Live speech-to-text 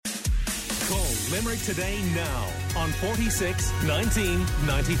Limerick Today now on 46 19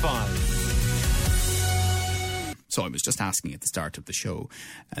 95. So I was just asking at the start of the show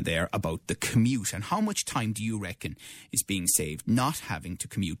there about the commute and how much time do you reckon is being saved not having to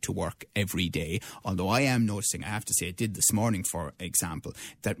commute to work every day? Although I am noticing, I have to say, I did this morning, for example,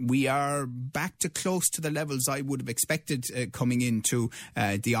 that we are back to close to the levels I would have expected coming into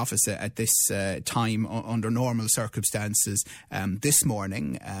the office at this time under normal circumstances this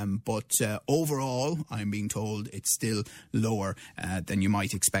morning. But overall, I'm being told it's still lower than you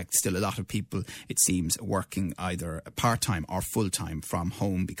might expect. Still a lot of people, it seems, working either part-time or full-time from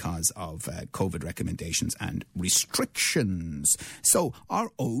home because of COVID recommendations and restrictions. So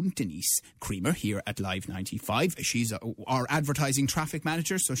our own Denise Creamer here at Live 95, she's our advertising traffic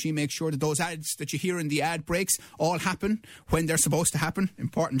manager, so she makes sure that those ads that you hear in the ad breaks all happen when they're supposed to happen.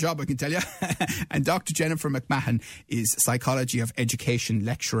 Important job, I can tell you. And Dr. Jennifer McMahon is Psychology of Education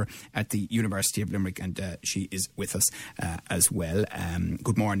lecturer at the University of Limerick, and she is with us as well.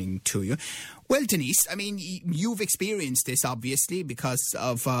 Good morning to you. Well, Denise, I mean, you've experienced this, obviously, because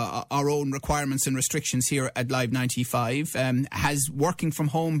of our own requirements and restrictions here at Live 95. Has working from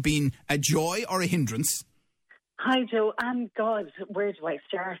home been a joy or a hindrance? Hi, Joe. God, where do I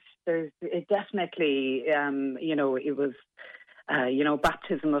start? It definitely, it was,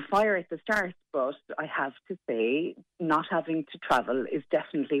 baptism of fire at the start. But I have to say, not having to travel is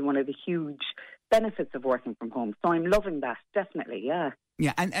definitely one of the huge benefits of working from home. So I'm loving that, definitely, yeah.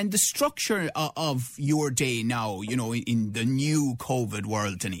 Yeah, and the structure of your day now, in the new COVID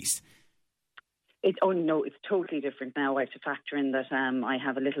world, Denise? It's totally different now. I have to factor in that I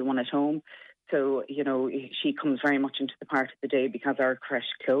have a little one at home. So, she comes very much into the part of the day because our creche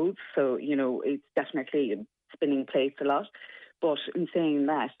closed. So, it's definitely spinning plates a lot. But in saying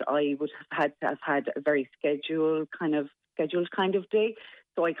that, I would have had a very scheduled kind of day.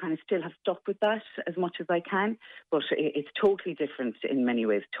 So I kind of still have stuck with that as much as I can. But it's totally different in many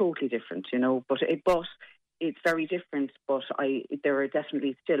ways, totally different, But it's very different, but there are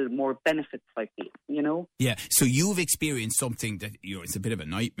definitely still more benefits, I feel, Yeah, so you've experienced something that, it's a bit of a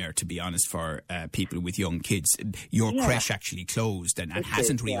nightmare, to be honest, for people with young kids. Your creche actually closed and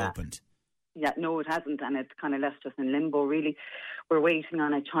hasn't reopened. Yeah, no, it hasn't, and it's kind of left us in limbo, really. We're waiting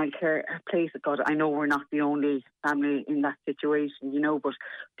on a childcare place. God, I know we're not the only family in that situation, but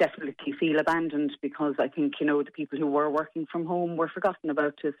definitely feel abandoned because I think, the people who were working from home were forgotten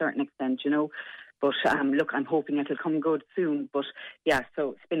about to a certain extent, But look, I'm hoping it'll come good soon. But yeah,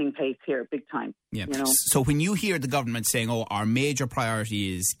 so spinning plates here, big time. Yeah. So when you hear the government saying, our major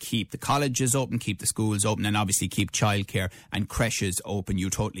priority is keep the colleges open, keep the schools open, and obviously keep childcare and creches open, you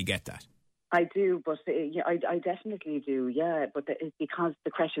totally get that? I do, but I definitely do, yeah. But it's because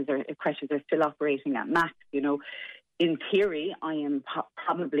the creches are still operating at max, In theory, I am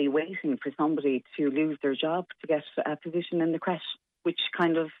probably waiting for somebody to lose their job to get a position in the creche, which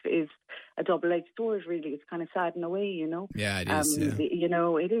kind of is a double-edged sword, really. It's kind of sad in a way, Yeah, it is.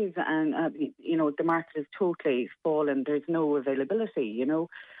 It is, and the market is totally fallen. There's no availability,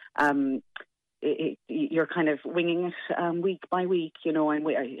 you're kind of winging it week by week,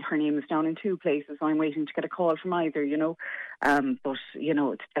 her name is down in 2 places, so I'm waiting to get a call from either, but,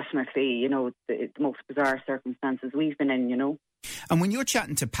 it's definitely, the most bizarre circumstances we've been in, And when you're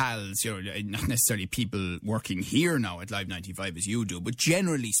chatting to pals, not necessarily people working here now at Live 95 as you do, but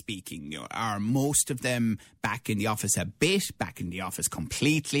generally speaking, are most of them back in the office a bit, back in the office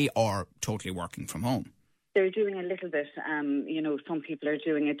completely, or totally working from home? They're doing a little bit. Some people are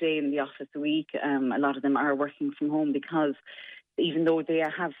doing a day in the office a week. A lot of them are working from home because even though they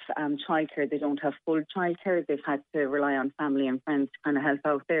have childcare, they don't have full childcare. They've had to rely on family and friends to kind of help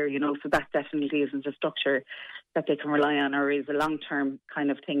out there, So that definitely isn't a structure that they can rely on or is a long-term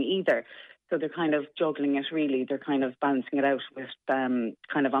kind of thing either. So they're kind of juggling it, really. They're kind of balancing it out with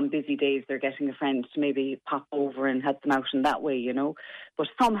kind of on busy days, they're getting a friend to maybe pop over and help them out in that way, But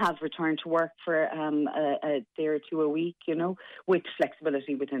some have returned to work for a day or two a week, with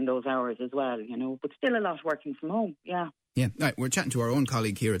flexibility within those hours as well, But still a lot working from home, yeah. Yeah, right. We're chatting to our own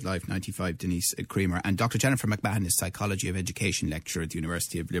colleague here at Live 95, Denise Creamer, and Dr. Jennifer McMahon is Psychology of Education lecturer at the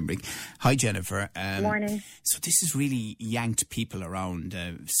University of Limerick. Hi, Jennifer. Morning. So this has really yanked people around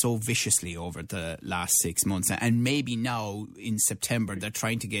so viciously over the last 6 months, and maybe now in September they're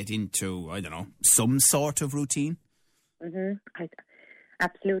trying to get into, some sort of routine? Mm-hmm.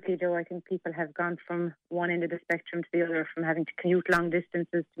 Absolutely, Joe. I think people have gone from one end of the spectrum to the other, from having to commute long distances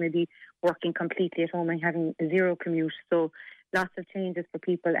to maybe working completely at home and having zero commute. So lots of changes for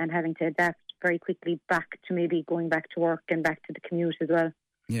people and having to adapt very quickly back to maybe going back to work and back to the commute as well.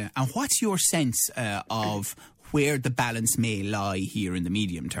 Yeah. And what's your sense of where the balance may lie here in the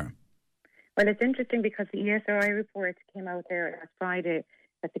medium term? Well, it's interesting because the ESRI report came out there last Friday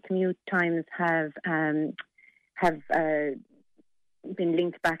that the commute times have been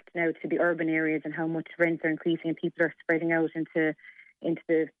linked back now to the urban areas and how much rents are increasing and people are spreading out into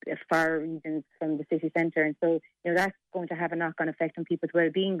the far regions from the city centre. And so, that's going to have a knock-on effect on people's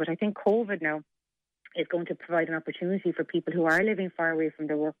well-being. But I think COVID now is going to provide an opportunity for people who are living far away from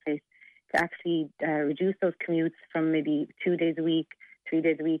their workplace to actually reduce those commutes from maybe 2 days a week, 3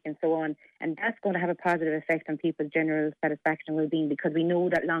 days a week, and so on. And that's going to have a positive effect on people's general satisfaction and well-being, because we know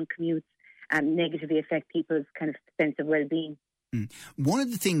that long commutes negatively affect people's kind of sense of well-being. One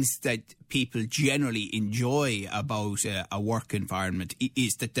of the things that people generally enjoy about a work environment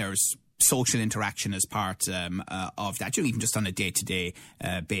is that there's social interaction as part of that, even just on a day-to-day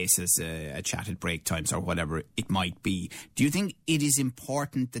basis, a chat at break times or whatever it might be. Do you think it is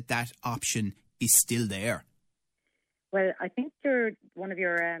important that that option is still there? Well, I think one of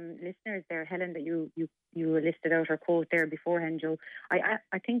your listeners there, Helen, that you listed out her quote there beforehand, Joe.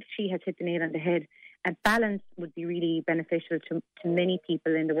 I think she has hit the nail on the head. A balance would be really beneficial to many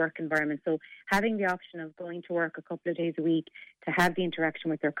people in the work environment. So having the option of going to work a couple of days a week to have the interaction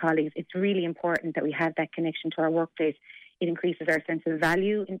with their colleagues, it's really important that we have that connection to our workplace. It increases our sense of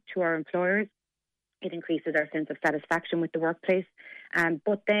value to our employers. It increases our sense of satisfaction with the workplace.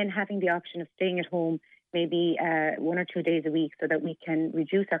 But then having the option of staying at home maybe 1 or 2 days a week so that we can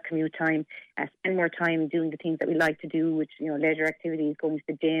reduce our commute time, spend more time doing the things that we like to do, which, leisure activities, going to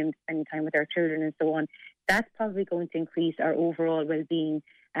the gym, spending time with our children and so on. That's probably going to increase our overall well-being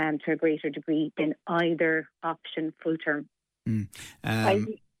to a greater degree than either option full term. I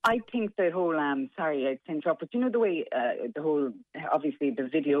think the whole, sorry to interrupt, but the way the whole, obviously the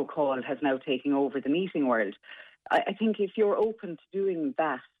video call has now taken over the meeting world. I think if you're open to doing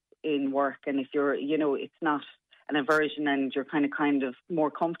that in work, and if you're, it's not an aversion and you're kind of more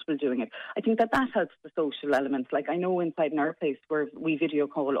comfortable doing it, I think that helps the social elements. Like, I know inside in our place where we video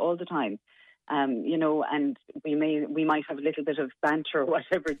call all the time, and we might have a little bit of banter or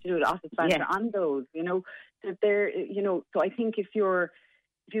whatever, office banter on those, that they're, so I think if you'll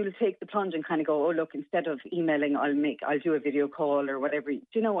take the plunge and kind of go, oh look, instead of emailing, I'll do a video call or whatever,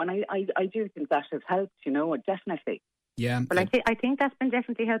 and I do think that has helped, definitely. Yeah. Well, I think that's been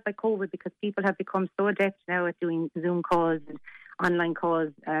definitely helped by COVID, because people have become so adept now at doing Zoom calls and online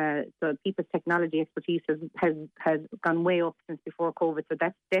calls. So people's technology expertise has gone way up since before COVID. So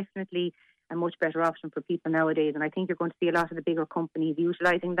that's definitely a much better option for people nowadays. And I think you're going to see a lot of the bigger companies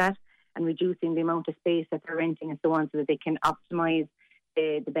utilising that and reducing the amount of space that they're renting and so on, so that they can optimise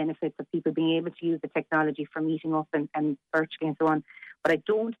the benefits of people being able to use the technology for meeting up and virtually and so on. But I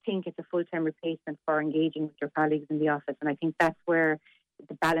don't think it's a full-time replacement for engaging with your colleagues in the office. And I think that's where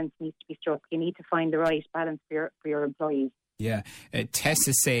the balance needs to be struck. You need to find the right balance for your employees. Yeah. Tess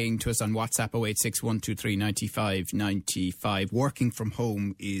is saying to us on WhatsApp 086 123 95 95, working from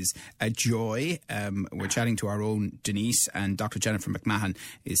home is a joy. We're chatting to our own Denise, and Dr. Jennifer McMahon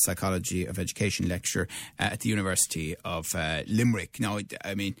is Psychology of Education lecturer at the University of Limerick. Now,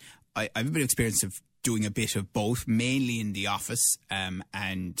 I mean, I have a bit of experience of doing a bit of both, mainly in the office and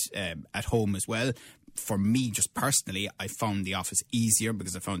at home as well. For me, just personally, I found the office easier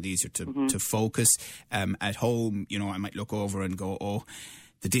because I found it easier to focus. At home, I might look over and go, oh,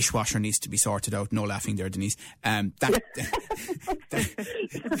 the dishwasher needs to be sorted out. No laughing there, Denise. That would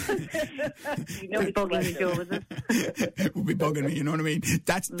be bugging me, Joe, was it? Would be bugging me, you know what I mean?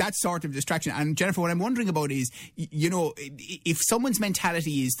 That's sort of distraction. And Jennifer, what I'm wondering about is, if someone's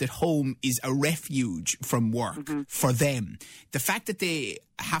mentality is that home is a refuge from work for them, the fact that they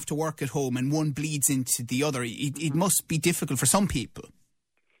have to work at home and one bleeds into the other, it must be difficult for some people.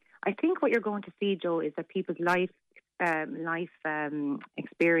 I think what you're going to see, Joe, is that people's life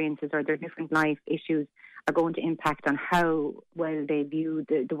experiences or their different life issues are going to impact on how well they view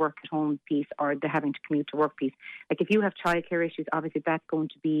the work at home piece or the having to commute to work piece. Like, if you have childcare issues, obviously that's going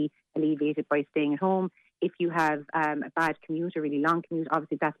to be alleviated by staying at home. If you have a bad commute, a really long commute,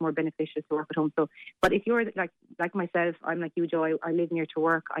 obviously that's more beneficial to work at home. So, but if you're like myself, I'm like you, Joe, I live near to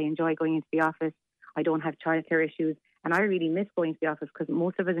work. I enjoy going into the office. I don't have childcare issues. And I really miss going to the office, because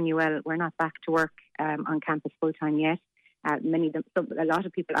most of us in UL, we're not back to work on campus full-time yet. A lot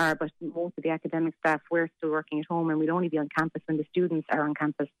of people are, but most of the academic staff, we're still working at home, and we'll only be on campus when the students are on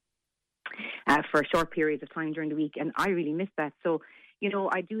campus for short periods of time during the week. And I really miss that. So,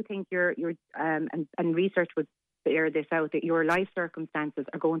 I do think and research would bear this out, that your life circumstances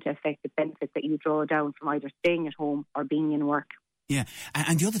are going to affect the benefits that you draw down from either staying at home or being in work. Yeah,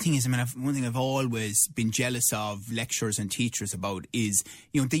 and the other thing is, I mean, one thing I've always been jealous of lecturers and teachers about is,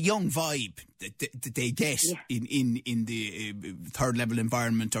 the young vibe that they get in the third level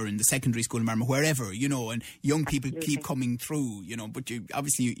environment or in the secondary school environment, wherever, and young people keep coming through, but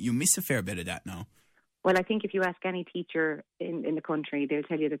you miss a fair bit of that now. Well, I think if you ask any teacher in the country, they'll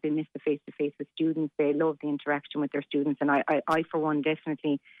tell you that they miss the face-to-face with students. They love the interaction with their students. And I for one,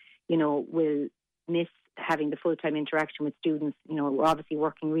 definitely, will miss having the full-time interaction with students. We're obviously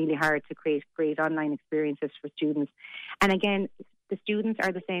working really hard to create great online experiences for students. And again, the students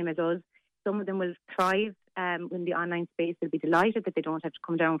are the same as us. Some of them will thrive in the online space. They'll be delighted that they don't have to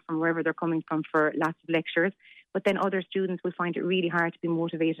come down from wherever they're coming from for lots of lectures. But then other students will find it really hard to be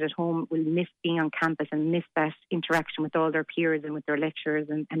motivated at home, will miss being on campus and miss that interaction with all their peers and with their lecturers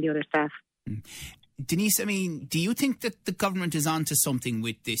and the other staff. Denise, I mean, do you think that the government is onto something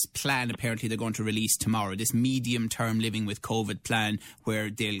with this plan apparently they're going to release tomorrow, this medium-term living with COVID plan, where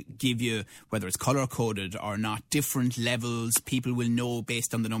they'll give you, whether it's colour-coded or not, different levels? People will know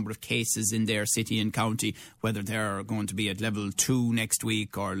based on the number of cases in their city and county whether they're going to be at level 2 next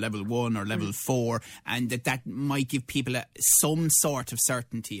week or level 1 or level 4, and that might give people some sort of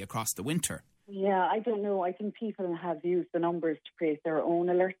certainty across the winter. Yeah, I don't know. I think people have used the numbers to create their own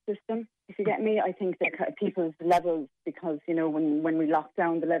alert system. If you get me, I think that people's levels, because, when we locked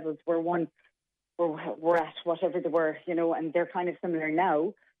down, the levels were at whatever they were, and they're kind of similar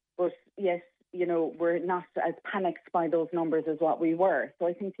now. But yes, we're not as panicked by those numbers as what we were. So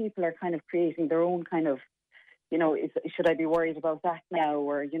I think people are kind of creating their own kind of, should I be worried about that now?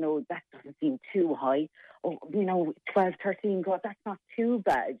 Or, that doesn't seem too high. Or, 12, 13, God, that's not too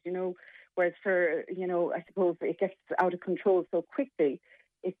bad, Whereas for, I suppose it gets out of control so quickly,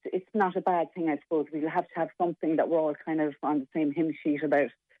 it's not a bad thing, I suppose. We'll have to have something that we're all kind of on the same hymn sheet about,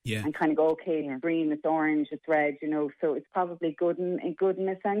 and kind of go, okay, it's green, it's orange, it's red, so it's probably good in a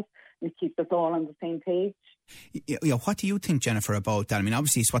sense, and it keeps us all on the same page. Yeah, what do you think, Jennifer, about that? I mean,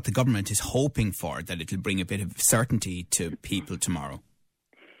 obviously it's what the government is hoping for, that it'll bring a bit of certainty to people tomorrow.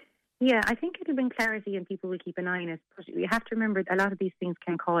 Yeah, I think it'll bring clarity and people will keep an eye on it. But you have to remember a lot of these things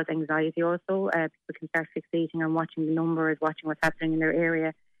can cause anxiety also. People can start fixating on watching the numbers, watching what's happening in their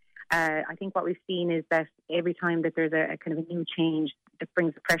area. I think what we've seen is that every time that there's a kind of a new change, that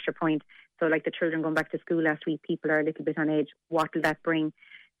brings a pressure point. So like the children going back to school last week, people are a little bit on edge. What will that bring?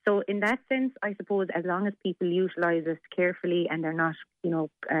 So in that sense, I suppose as long as people utilise this carefully and they're not,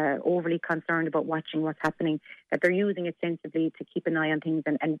 overly concerned about watching what's happening, that they're using it sensibly to keep an eye on things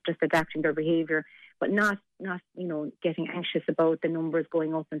and just adapting their behaviour, but not getting anxious about the numbers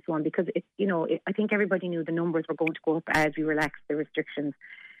going up and so on, because it's, I think everybody knew the numbers were going to go up as we relaxed the restrictions.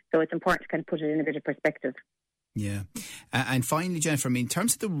 So it's important to kind of put it in a bit of perspective. Yeah. And finally, Jennifer, I mean, in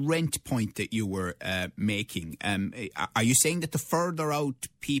terms of the rent point that you were making, are you saying that the further out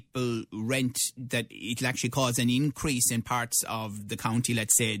people rent, that it'll actually cause an increase in parts of the county,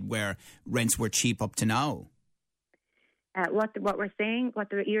 let's say, where rents were cheap up to now? What we're saying, what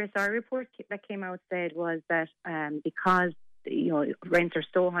the ESR report that came out said was that because rents are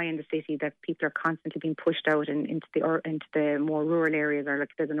so high in the city that people are constantly being pushed out into the more rural areas, or like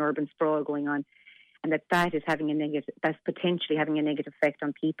there's an urban sprawl going on, and that is that's potentially having a negative effect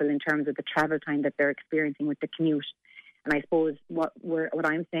on people in terms of the travel time that they're experiencing with the commute. And I suppose what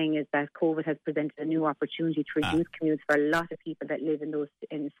I'm saying is that COVID has presented a new opportunity to reduce commutes for a lot of people that live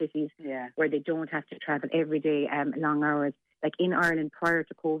in cities where they don't have to travel every day long hours. Like in Ireland prior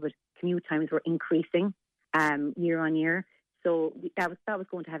to COVID, commute times were increasing year on year. So that was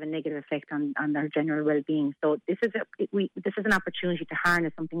going to have a negative effect on their general well-being. So this is an opportunity to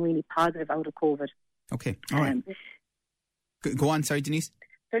harness something really positive out of COVID. Okay, all right. Go on, sorry, Denise.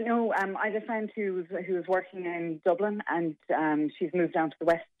 So no, I had a friend who was working in Dublin, and she's moved down to the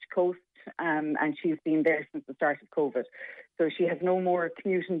West Coast, and she's been there since the start of COVID. So she has no more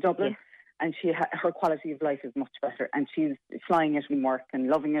commute in Dublin, and her quality of life is much better, and she's flying it and work and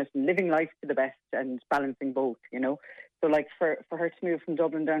loving it and living life to the best and balancing both, So like for her to move from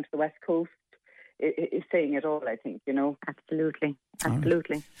Dublin down to the West Coast is saying it all, I think, Absolutely.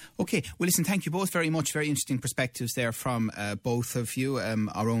 Right. Okay. Well, listen, thank you both very much. Very interesting perspectives there from both of you.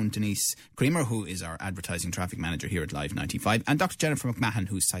 Our own Denise Creamer, who is our advertising traffic manager here at Live 95, and Dr. Jennifer McMahon,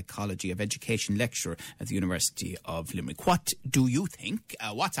 who's psychology of education lecturer at the University of Limerick. What do you think?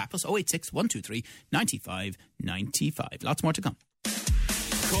 WhatsApp us 086 123 95 95. Lots more to come.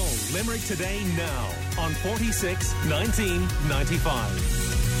 Call Limerick today now on 46 19 95.